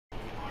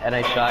And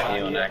I shot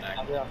you.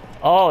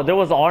 Oh, there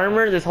was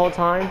armor this whole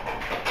time?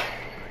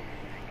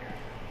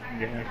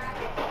 Yeah.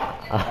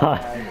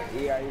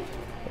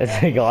 Is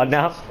it gone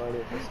now?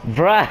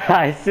 Bruh,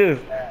 I see.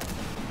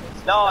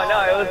 No,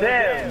 it was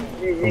him.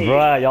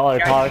 Bruh, y'all are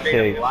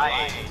toxic.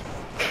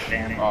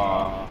 Damn.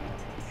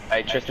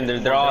 Alright, Tristan,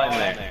 they're all in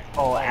there.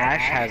 Oh, Ash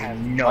has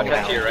no Watch out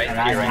health. to your right, And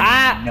to your I right.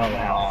 have no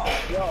health.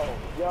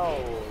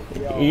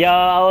 Yo,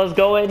 I was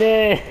going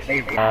in.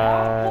 I'm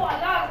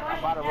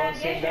about to run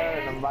in there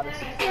and I'm about to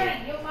succeed.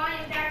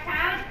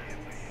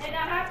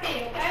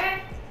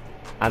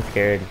 I'm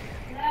scared.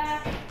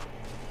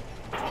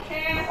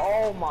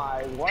 Oh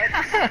my, what?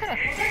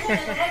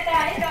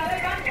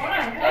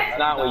 That's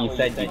not what you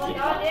said you did.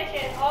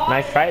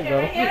 Nice try,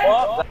 though.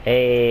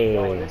 Hey.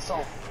 Oh, this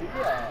so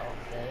yeah,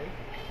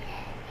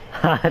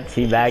 okay.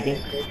 Teabagging.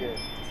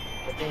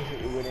 I think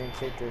we didn't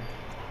kick it.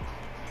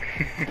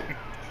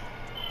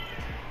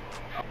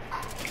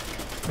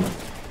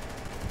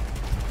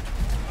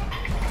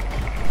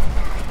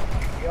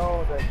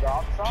 Yo, the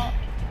drop shot?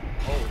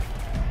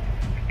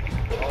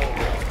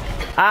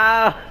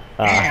 Ah!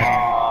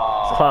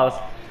 It's close.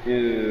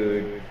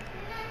 Dude.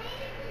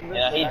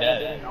 Yeah, he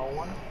does.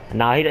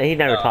 Nah, he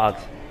never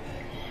talks.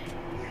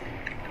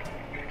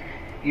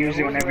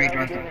 Usually whenever he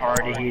joins the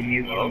party, he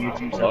mutes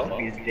himself to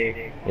be his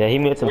dick. Yeah, he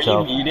mutes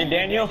himself. You did,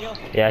 Daniel?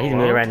 Yeah, he's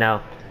muted right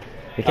now.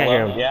 We can't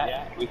hear him.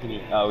 Yeah, we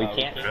can. Oh, we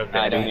can't?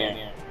 I don't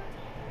hear.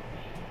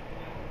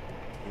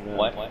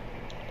 What?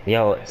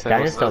 Yo,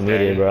 Daniel's still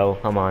muted, bro.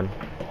 Come on.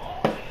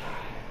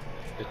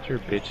 Get your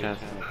bitch ass.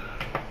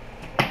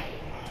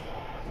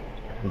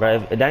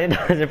 Bro, if Daniel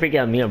doesn't freak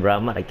out me, bro,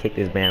 I'm about to kick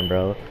this man,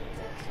 bro.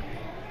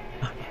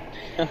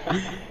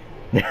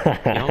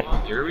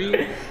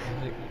 Yuri?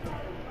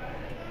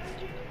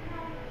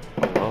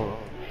 Oh.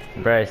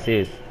 Bro,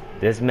 see,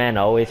 this man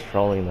always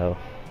trolling though.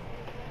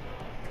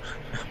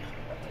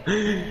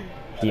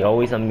 He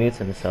always unmutes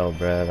himself,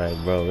 bro.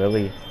 Like, bro,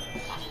 really?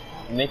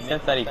 It makes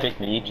sense that he picked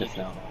me just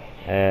now.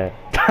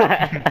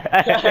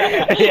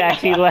 He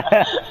actually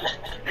left.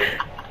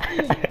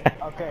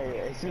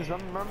 Okay, since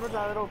remember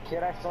that little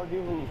kid I told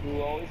you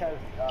who always has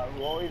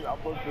who always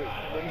uploads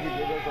whimsy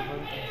videos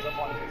and stuff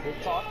on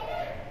TikTok?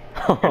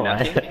 Oh,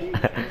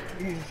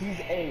 He's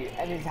 8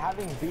 and he's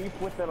having beef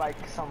with like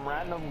some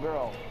random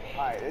girl.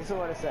 Alright, this is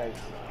what it says.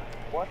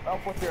 What's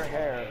up with your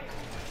hair?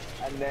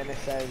 And then it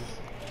says,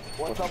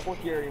 what's up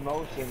with your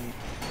emotions?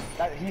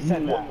 He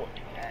said that.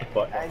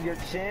 And your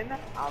chin,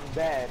 I'm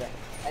dead.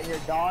 And your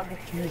dog,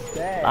 he's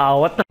dead. Oh,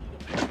 what the?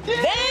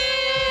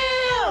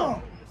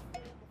 Damn!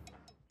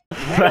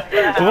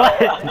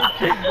 What?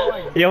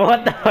 Yo,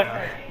 what the?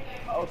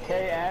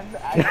 Okay, and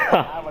I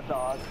have a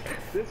dog.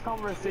 This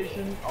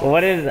conversation.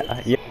 What is?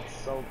 It's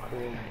so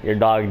cringe. Your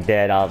dog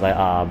dead. I was like,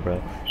 ah,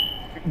 bro.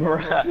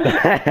 Bruh.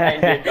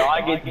 And your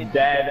dog is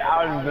dead.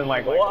 I would have been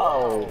like,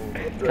 whoa.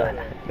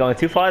 Going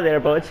too far there,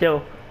 bro.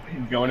 Chill.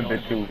 He's going a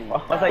bit too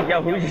far. I was like,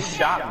 yo, who just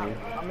shot me?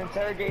 I'm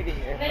interrogating.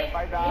 If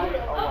I die,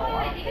 oh well,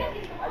 I don't care.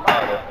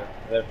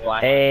 They're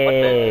flying.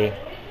 Hey.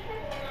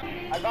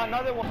 I got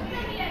another one.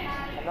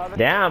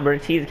 Damn, bro.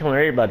 Cheese killing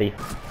everybody.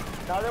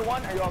 Another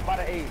one, or you about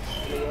an ace?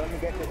 Let me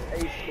get this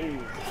ace,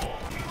 please.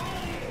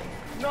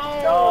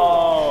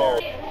 No!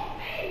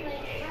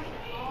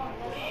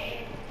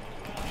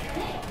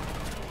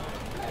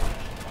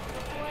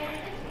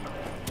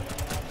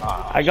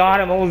 I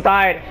got him. Almost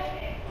died.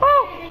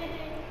 Oh.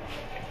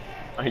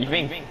 Are you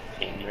being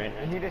tamed right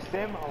You need a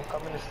stim? I'm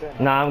coming to stim.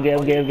 Nah, I'm good.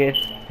 I'm good.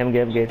 I'm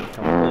good.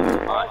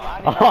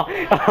 Oh,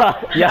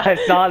 yeah, I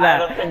saw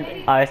that.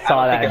 I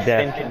saw that. I don't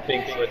think a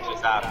thinks what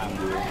just happened,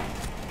 dude.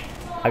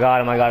 I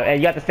got him. Hey,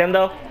 you got the stem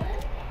though?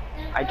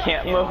 I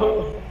can't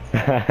move.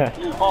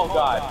 Oh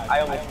god, I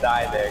almost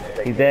died there.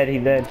 He's dead.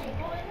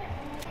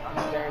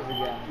 On stairs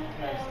again.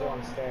 I'm still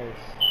on stairs.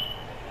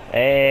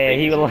 Hey,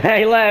 he left.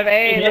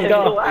 Hey, let's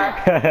go.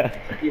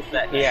 He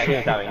said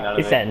having none of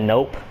He it. said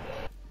nope.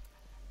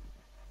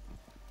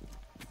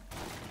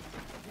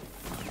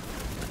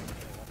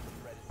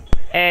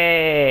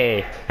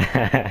 Hey.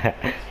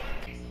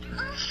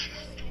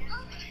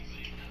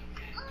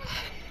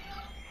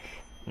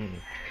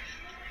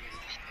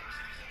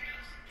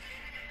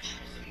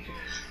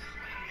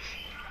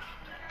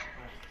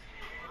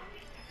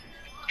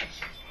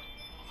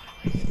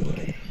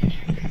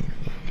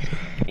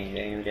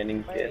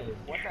 Getting Wait, killed.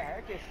 what the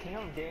heck is King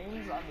of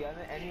Games on the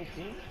other any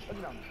team? Look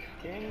at them.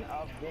 King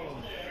of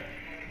Games.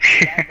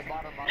 At the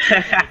bottom of the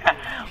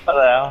What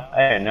the hell? I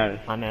didn't notice.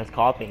 My man's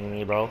copying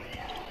me, bro.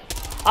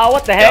 Oh,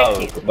 what the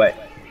heck? Yo, but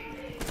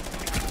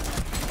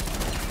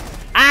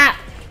Ah!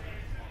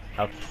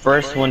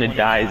 first one to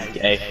die is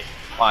gay.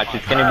 Watch,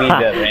 it's gonna be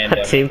the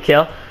random Team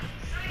kill?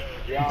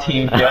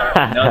 team kill.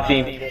 No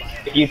team.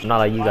 If Not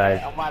like you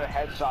guys. I'm about to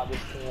headshot this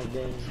King of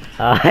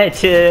Games.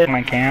 Shit.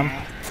 My cam.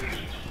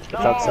 It's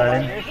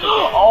outside.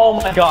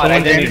 Oh my god, I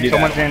didn't do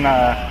Someone's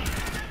that.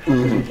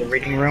 in the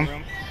reading room.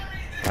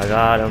 I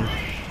got him.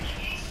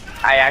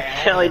 I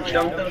accidentally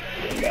jumped up.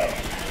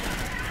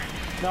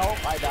 No,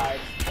 I died.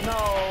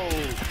 No.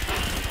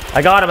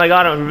 I got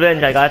him.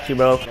 Revenge, I got you,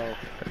 bro.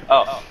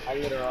 Oh, I I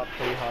lit her up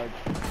pretty hard.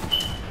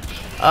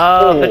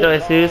 Oh, good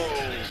job, Jesus.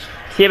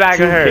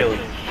 Teabagger her. kills.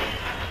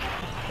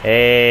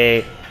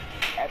 Hey.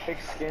 Epic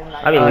skin.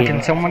 I mean,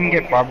 Can someone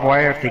get barbed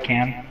wire if they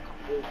can?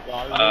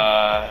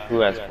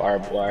 Who has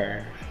barbed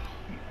wire?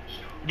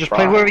 Just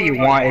play whoever you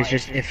want. It's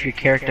just if your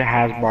character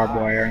has barbed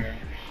wire.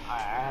 I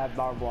have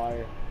barbed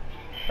wire.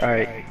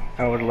 Alright,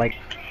 I would like.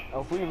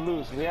 If we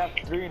lose, we have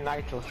 3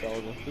 nitro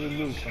cells. If we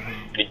lose,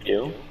 You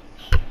do?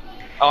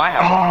 Oh, I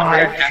have. Oh,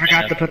 one. I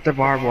forgot to put the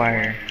barbed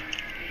wire.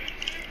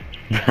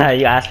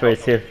 you asked for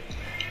it too.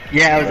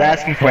 Yeah, I was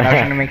asking for it. I was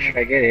trying to make sure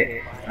I get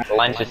it. The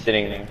line's just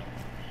sitting there.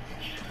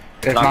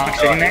 It's not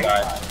sitting there?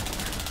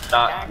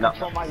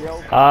 control my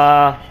yoke.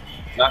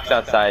 Knock's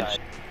outside.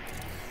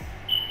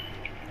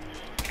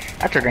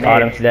 That's a Got him,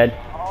 grenade. she's dead.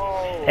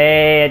 Oh,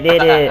 Hey, I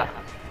did it.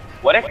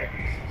 What if?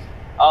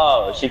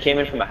 Oh, she came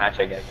in from a hatch,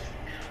 I guess.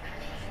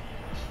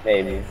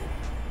 Maybe.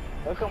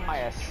 look at my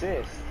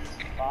assists.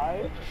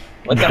 5.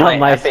 Look at My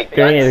my epic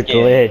screen gun is skin.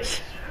 glitched.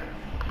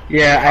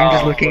 Yeah, I'm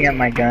just Oh. looking at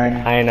my gun.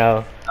 I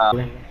know.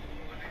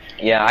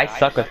 Yeah, I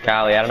suck with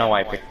Callie. I don't know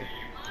why I picked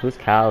Who's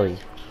Callie?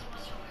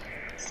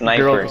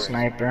 sniper. Girl with a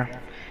sniper.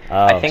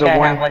 Oh. I think So I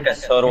one- have like a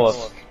total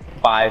of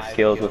 5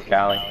 kills with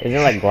Callie. Isn't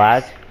it like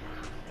glass?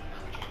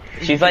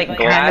 She's like Kind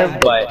glass,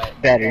 of but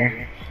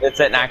better. it's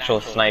an actual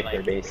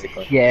sniper,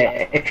 basically.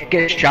 Yeah, if you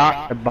get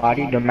shot in the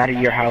body, no matter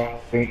your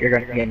health, you're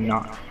gonna get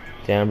knocked.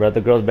 Damn, bro, the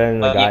girl's better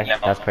than the Well, guy. you know,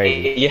 That's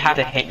crazy. You have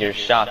to hit your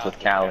shots with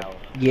Callie.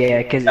 Yeah,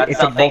 because That's it's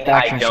a something bolt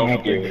action I don't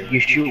sniper. do. You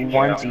shoot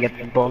once, you get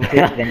the bolt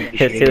hit, then you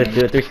Hit shoot two, again.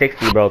 do a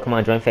 360, bro. Come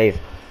on, join phase.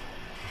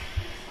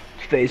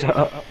 Face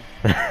up.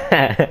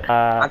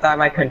 I thought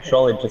my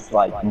controller just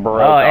like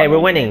broke. Oh, hey, on we're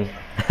me. winning.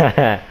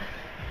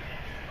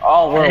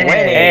 Oh, we're Hey.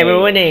 winning. Hey,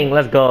 we're winning.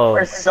 Let's go.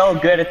 We're so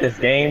good at this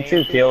game.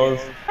 2 kills.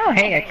 Oh,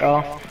 hey, Echo.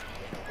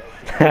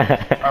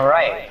 All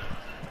right.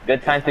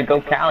 Good time to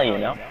go Cali, you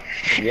know?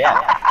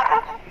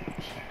 Yeah.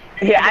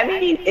 Yeah, I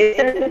mean, is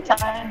it a good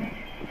time?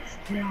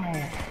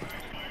 No.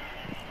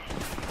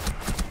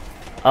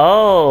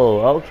 Oh,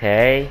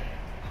 okay.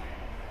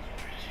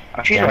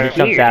 Oh, she's Yeah, right he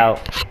jumped here.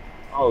 out.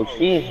 Oh,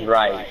 she's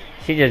right.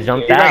 She just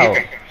jumped She's right out.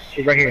 here.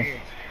 She's right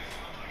here.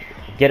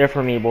 Get her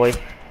for me, boy.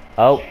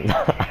 Oh.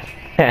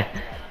 I'm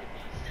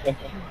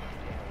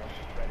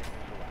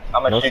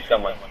gonna No shoot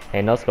someone.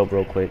 Hey, no scope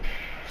real quick.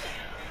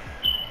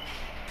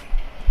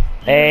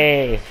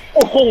 Hey.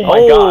 Oh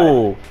my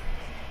god.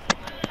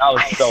 I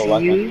was so See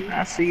lucky. you.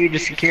 I see you.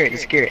 Just secure it.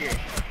 Just secure it.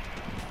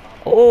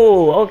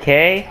 Oh,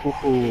 okay.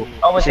 Ooh.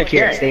 Oh, it's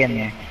Secure it. secured. Stay in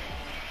there.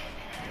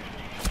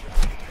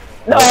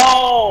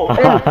 No!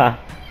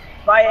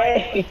 My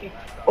A!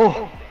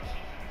 Oh.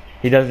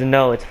 He doesn't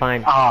know. It's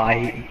fine. Ah,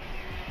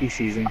 he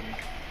sees him.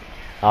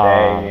 Aw,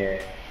 Dang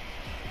it.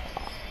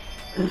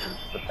 What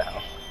the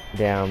hell?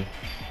 damn.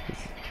 He's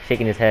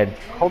shaking his head.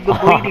 Hold the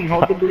bleeding.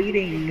 Hold the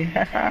bleeding.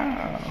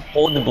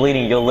 Hold the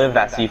bleeding, you'll live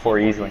that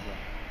C4 easily.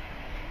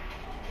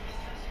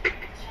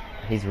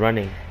 He's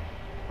running.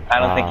 I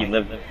don't think you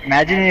lived it.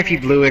 Imagine if you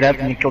blew it up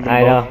and you killed them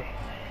I both. know.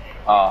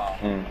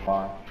 Oh,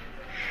 wow.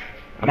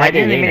 I might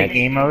Imagine be they made a next.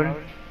 game mode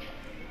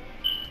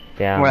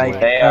Damn. where like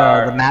They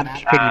are- the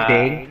map's pretty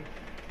big,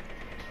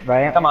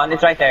 right? Come on,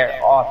 it's right there.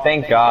 Oh,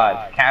 thank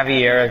God.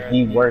 Caviera is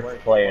the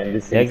worst player in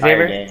this Yeah,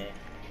 entire Xavier? game.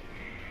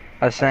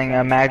 I was saying,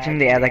 imagine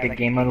they add like a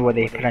game mode where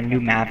they put a new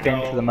map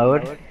into the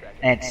mode,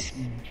 and it's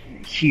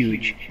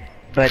huge.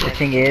 But the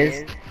thing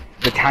is,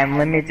 the time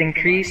limit's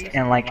increased,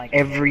 and like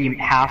every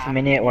half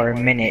minute or a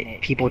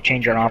minute, people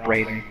change their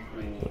operator.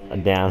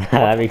 Damn.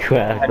 That'd be cool.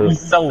 That'd be cool.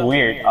 It's so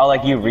weird. Oh,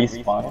 like you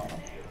respawn.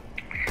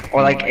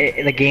 Or like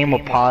the game will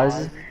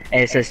pause,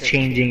 and it says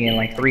changing in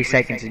like 3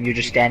 seconds, and you're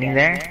just standing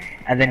there,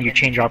 and then you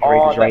change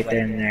operators right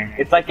there and there.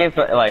 It's like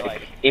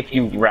if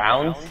you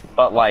round,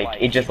 but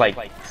like it just like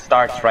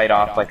starts right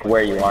off like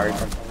where you are or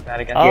something like that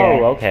again. Oh,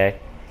 Yeah. okay.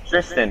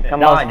 Tristan, come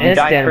That was on, you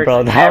die instant, first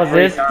bro. That was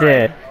every time.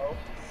 instant.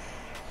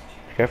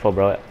 Careful,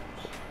 bro.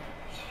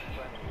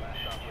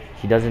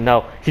 She doesn't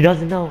know. She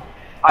doesn't know.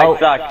 I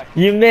suck.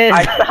 You missed.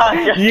 I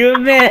suck. You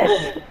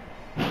missed.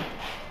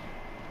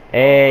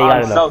 Hey, you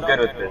I'm gotta so know. good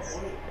with this.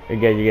 You're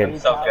good. You're I'm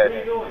good. so good.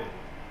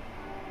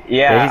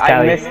 Yeah, Yeah, he's I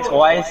Cali. missed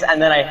twice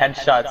and then I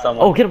headshot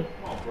someone. Oh, get him.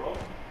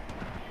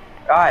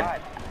 God.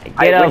 Get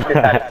I him. wish it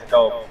had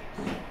scope.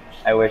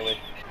 I wish.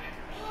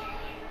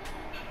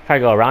 Try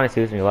to go around and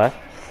see who's on your left.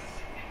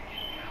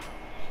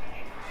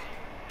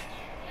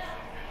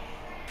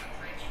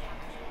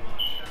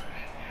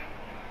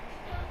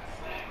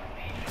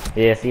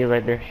 Yeah, see you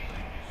right there.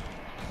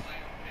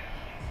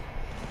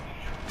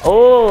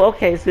 Oh,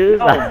 okay, Suze.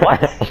 Oh, what?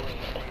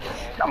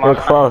 Come We're on.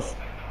 close.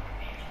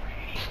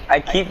 I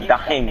keep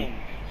dying.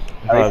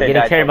 At Bro, least I getting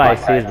died carried to by a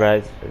black Suze, guy.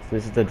 bro.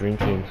 This is the dream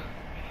team.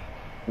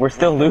 We're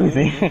still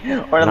losing.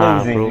 We're Nah,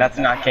 losing. bro. That's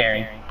not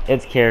carrying.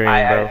 It's carrying,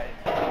 bro.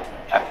 I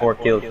have 4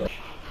 kills.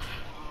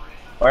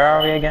 Where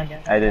are we again?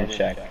 I didn't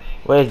check.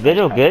 Wait, is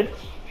Vigil good?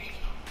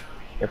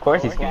 Of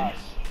course he's good.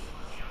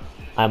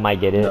 I might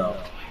get it. No.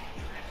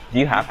 Do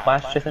you have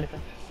Clash, Tristan?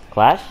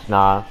 Clash?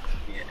 Nah.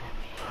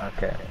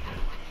 Okay.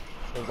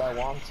 Because I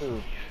want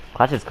to.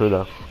 Clash is cool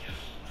though.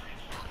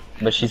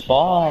 But she's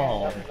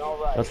bald.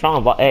 What's wrong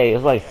about? Hey,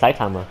 it's like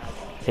Saitama.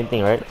 Same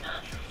thing, right?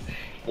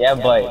 Yeah,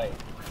 but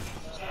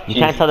You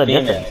can't tell the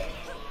female. difference.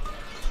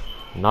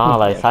 Nah,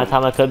 like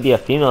Saitama could be a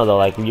female though.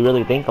 Like when you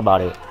really think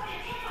about it,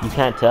 you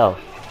can't tell.